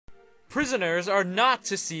Prisoners are not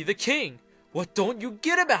to see the king. What don't you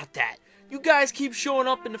get about that? You guys keep showing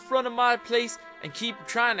up in the front of my place and keep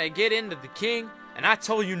trying to get into the king, and I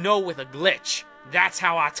tell you no with a glitch. That's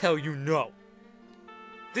how I tell you no.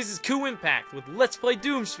 This is KuuImpact with Let's Play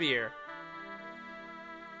Doomsphere.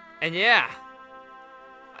 And yeah,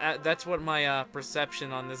 that's what my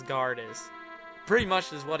perception on this guard is. Pretty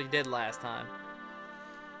much is what he did last time.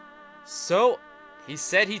 So, he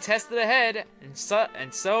said he tested ahead, and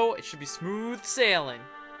so it should be smooth sailing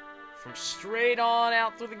from straight on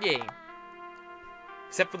out through the game.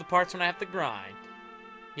 Except for the parts when I have to grind.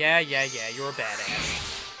 Yeah, you're a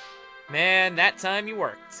badass. Man, that time you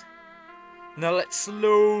worked. Now let's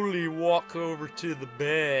slowly walk over to the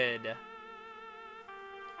bed.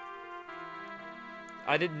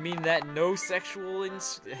 I didn't mean that in no sexual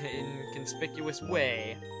inconspicuous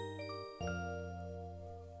way.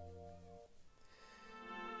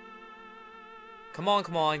 Come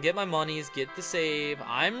on, get my monies, get the save.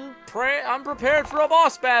 I'm prepared for a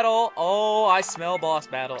boss battle. Oh, I smell boss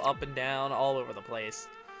battle up and down all over the place.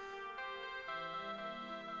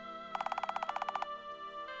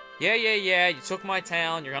 Yeah, you took my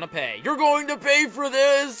town, you're gonna pay. You're going to pay for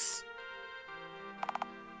this!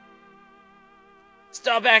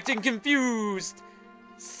 Stop acting confused!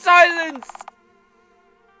 Silence!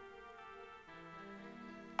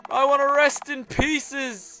 I want to rest in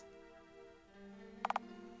pieces!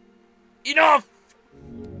 Enough!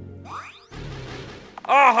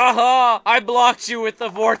 Ah ha ha! I blocked you with the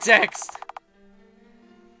vortex!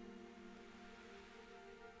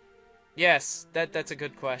 Yes, that's a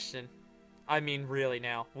good question. I mean, really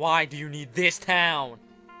now. Why do you need this town?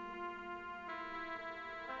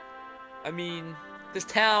 I mean, this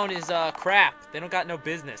town is, crap. They don't got no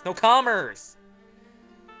business. No commerce!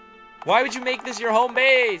 Why would you make this your home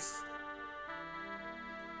base?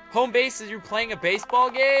 Home base is you're playing a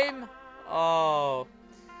baseball game? Oh.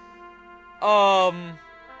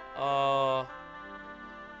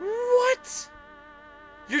 What?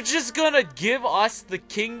 You're just gonna give us the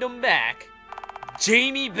kingdom back,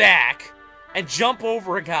 Jamie back, and jump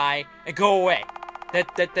over a guy and go away.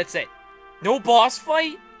 That's it. No boss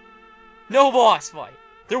fight? No boss fight.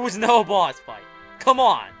 There was no boss fight. Come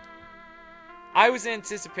on. I was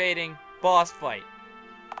anticipating boss fight.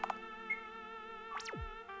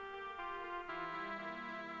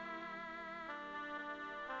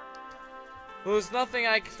 Well, there's nothing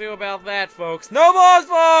I can do about that, folks. No boss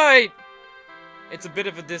fight! It's a bit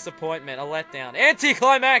of a disappointment, a letdown.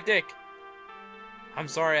 Anticlimactic! I'm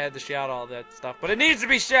sorry I had to shout all that stuff, but it needs to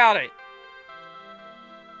be shouted!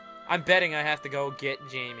 I'm betting I have to go get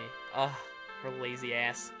Jamie. Ugh, her lazy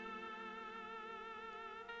ass.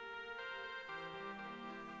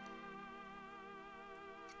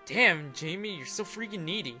 Damn, Jamie, you're so freaking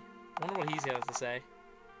needy. I wonder what he has to say.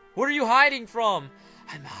 What are you hiding from?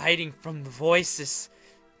 I'm hiding from the voices.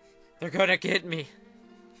 They're gonna get me.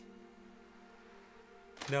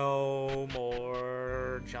 No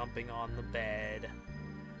more jumping on the bed.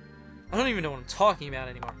 I don't even know what I'm talking about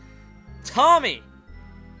anymore. Tommy!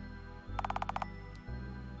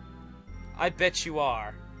 I bet you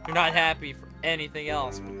are. You're not happy for anything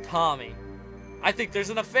else but Tommy. I think there's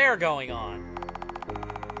an affair going on.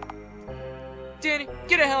 Danny,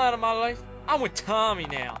 get the hell out of my life. I'm with Tommy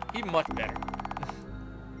now. He's much better.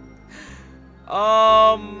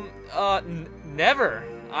 Never.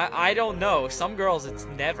 I don't know. Some girls, it's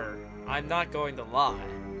never. I'm not going to lie.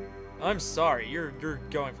 I'm sorry. You're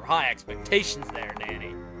going for high expectations there,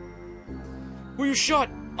 Danny. Will you shut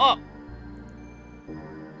up?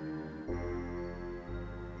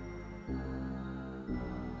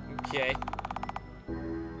 Okay.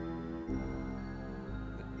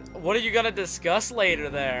 What are you gonna discuss later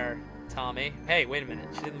there, Tommy? Hey, wait a minute.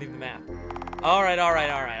 She didn't leave the map. Alright.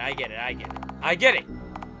 I get it.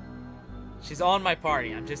 She's on my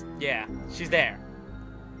party. Yeah, she's there.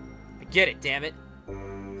 I get it, damn it.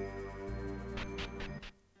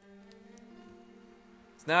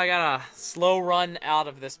 So now I gotta slow run out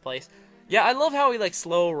of this place. Yeah, I love how he, like,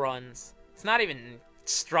 slow runs. It's not even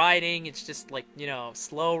striding, it's just, like, you know,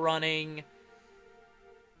 slow running.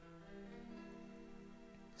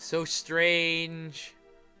 So strange.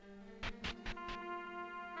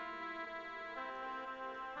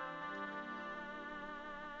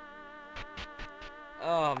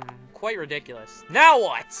 Quite ridiculous. Now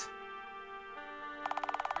what?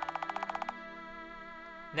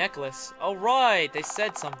 Necklace. Oh, right. They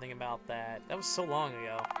said something about that. That was so long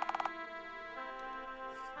ago.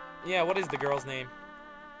 Yeah, what is the girl's name?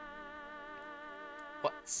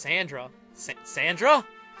 What? Sandra? Sandra?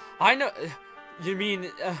 I know... You mean,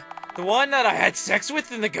 the one that I had sex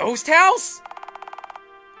with in the ghost house?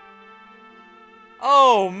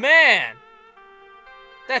 Oh, man!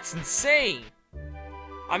 That's insane!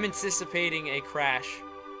 I'm anticipating a crash.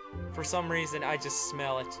 For some reason, I just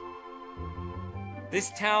smell it.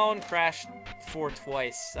 This town crashed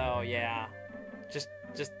twice, so yeah. Just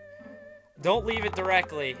don't leave it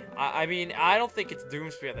directly. I mean, I don't think it's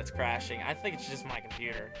Doomsphere that's crashing. I think it's just my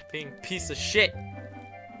computer. Being piece of shit.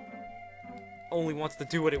 Only wants to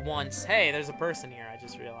do what it wants. Hey, there's a person here, I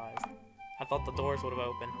just realized. I thought the doors would have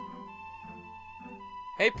opened.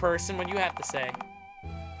 Hey, person, what do you have to say?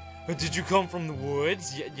 Did you come from the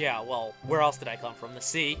woods? Yeah, well, where else did I come from? The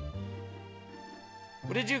sea?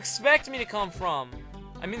 What did you expect me to come from?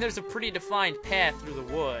 I mean, there's a pretty defined path through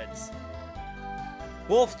the woods.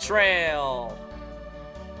 Wolf Trail!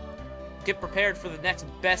 Get prepared for the next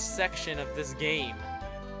best section of this game.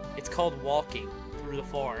 It's called walking through the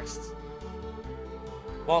forest.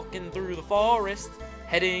 Walking through the forest,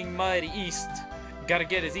 heading mighty east. Gotta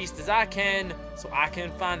get as east as I can, so I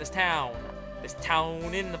can find this town. This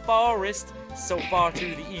town in the forest, so far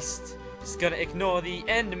to the east. Just gonna ignore the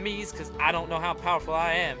enemies, cause I don't know how powerful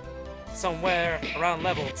I am. Somewhere around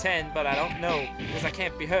level 10, but I don't know, because I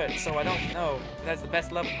can't be hurt, so I don't know. That's the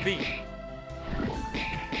best level to be.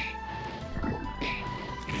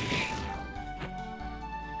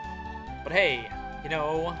 But hey, you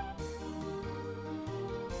know...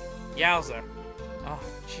 Yowza. Oh,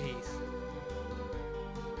 jeez.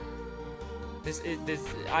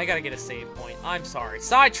 I gotta get a save point. I'm sorry.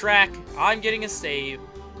 Sidetrack! I'm getting a save.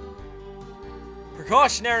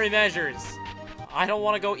 Precautionary measures! I don't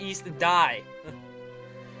want to go east and die.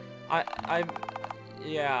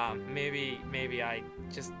 Yeah, maybe I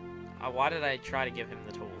just... why did I try to give him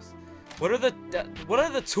the tools? What are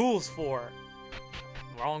the tools for?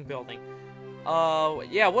 Wrong building.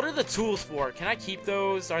 Yeah, what are the tools for? Can I keep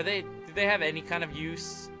those? Do they have any kind of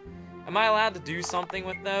use? Am I allowed to do something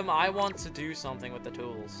with them? I want to do something with the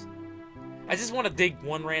tools. I just want to dig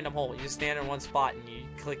one random hole. You just stand in one spot and you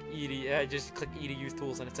click E to, just click E to use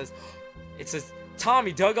tools, and it says,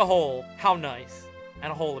 Tommy dug a hole. How nice.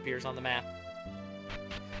 And a hole appears on the map.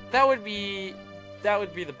 That would be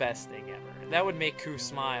the best thing ever. That would make Ku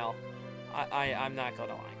smile. I'm not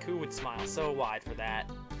gonna lie. Ku would smile so wide for that.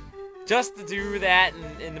 Just to do that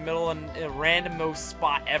in the middle of a random most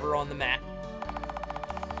spot ever on the map.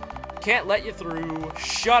 Can't let you through.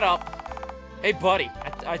 Shut up. Hey, buddy.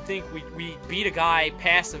 I think we beat a guy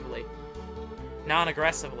passively.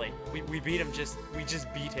 Non-aggressively. We beat him we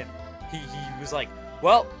just beat him. He was like,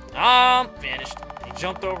 well, I'm finished. He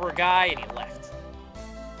jumped over a guy and he left.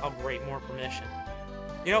 Oh, great. More permission.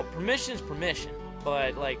 You know, permission's permission.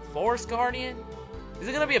 But, like, Forest Guardian? Is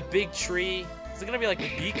it gonna be a big tree? Is it gonna be like the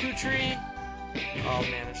Deku tree? Oh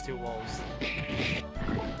man, there's two wolves.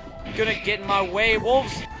 Gonna get in my way,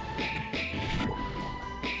 wolves!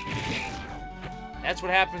 That's what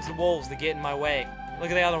happens to wolves, they get in my way. Look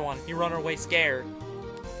at the other one, he run away scared.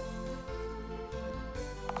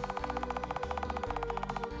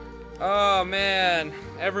 Oh man,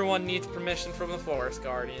 everyone needs permission from the Forest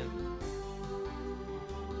Guardian.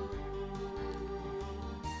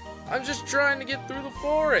 I'm just trying to get through the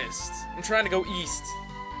forest. I'm trying to go east.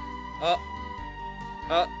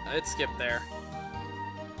 It skipped there.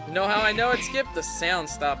 You know how I know it skipped? The sound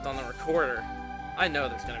stopped on the recorder. I know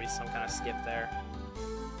there's gonna be some kind of skip there.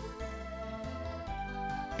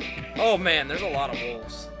 Oh man, there's a lot of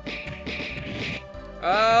wolves.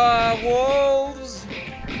 Wolves!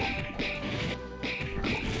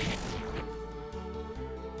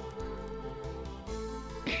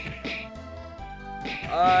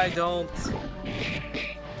 I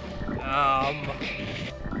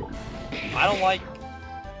don't like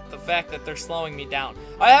the fact that they're slowing me down.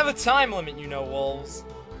 I have a time limit, you know, wolves.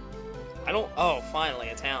 Oh, finally,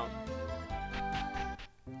 a town.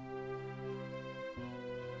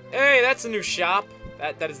 Hey, that's a new shop.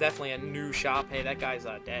 That is definitely a new shop. Hey, that guy's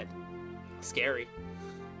dead. Scary.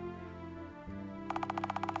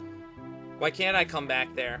 Why can't I come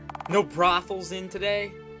back there? No brothels in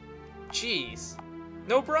today? Jeez.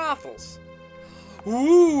 No brothels.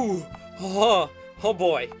 Ooh! Oh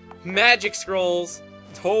boy. Magic scrolls.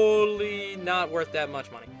 Totally not worth that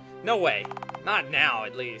much money. No way. Not now,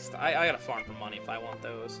 at least. I gotta farm for money if I want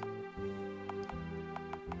those.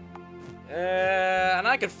 And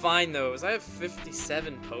I could find those. I have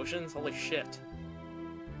 57 potions. Holy shit.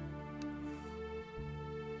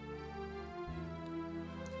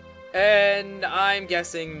 And I'm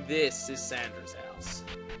guessing this is Sandra's house.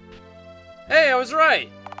 Hey, I was right!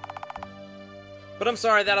 But I'm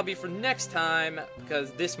sorry, that'll be for next time,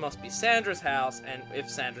 because this must be Sandra's house, and if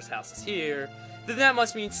Sandra's house is here, then that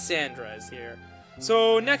must mean Sandra is here.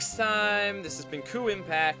 So next time, this has been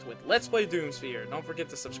KuuImpact with Let's Play Doomsphere. Don't forget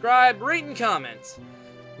to subscribe, rate, and comment.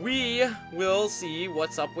 We will see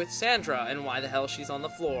what's up with Sandra and why the hell she's on the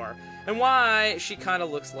floor. And why she kind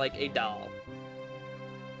of looks like a doll.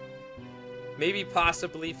 Maybe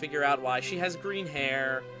possibly figure out why she has green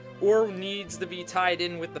hair, or needs to be tied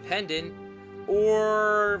in with the pendant,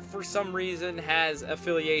 or for some reason has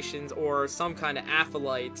affiliations or some kind of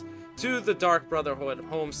acolyte to the Dark Brotherhood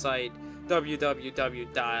home site,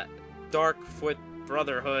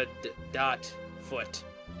 www.darkfootbrotherhood.foot.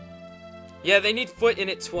 Yeah, they need foot in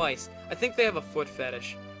it twice. I think they have a foot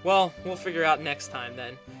fetish. Well, we'll figure out next time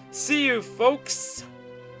then. See you, folks!